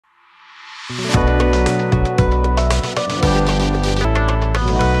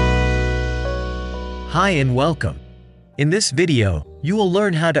Hi and welcome. In this video, you will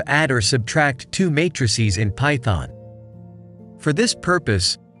learn how to add or subtract two matrices in Python. For this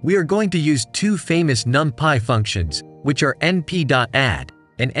purpose, we are going to use two famous NumPy functions, which are np.add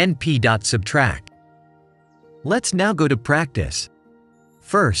and np.subtract. Let's now go to practice.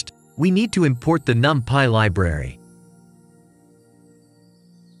 First, we need to import the NumPy library.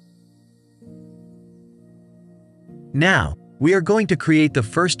 Now, we are going to create the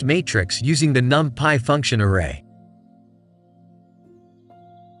first matrix using the NumPy function array.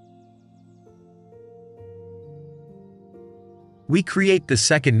 We create the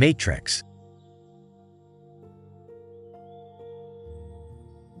second matrix.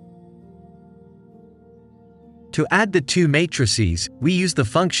 To add the two matrices, we use the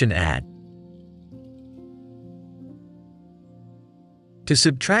function add. To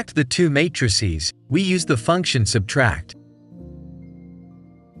subtract the two matrices, we use the function subtract.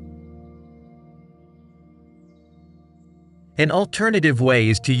 An alternative way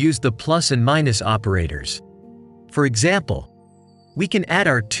is to use the plus and minus operators. For example, we can add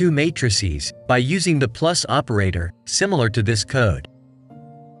our two matrices by using the plus operator, similar to this code.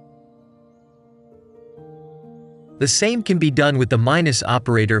 The same can be done with the minus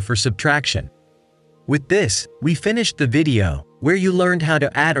operator for subtraction. With this, we finished the video, where you learned how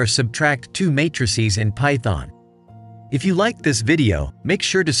to add or subtract two matrices in Python. If you liked this video, make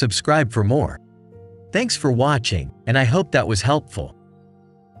sure to subscribe for more. Thanks for watching, and I hope that was helpful.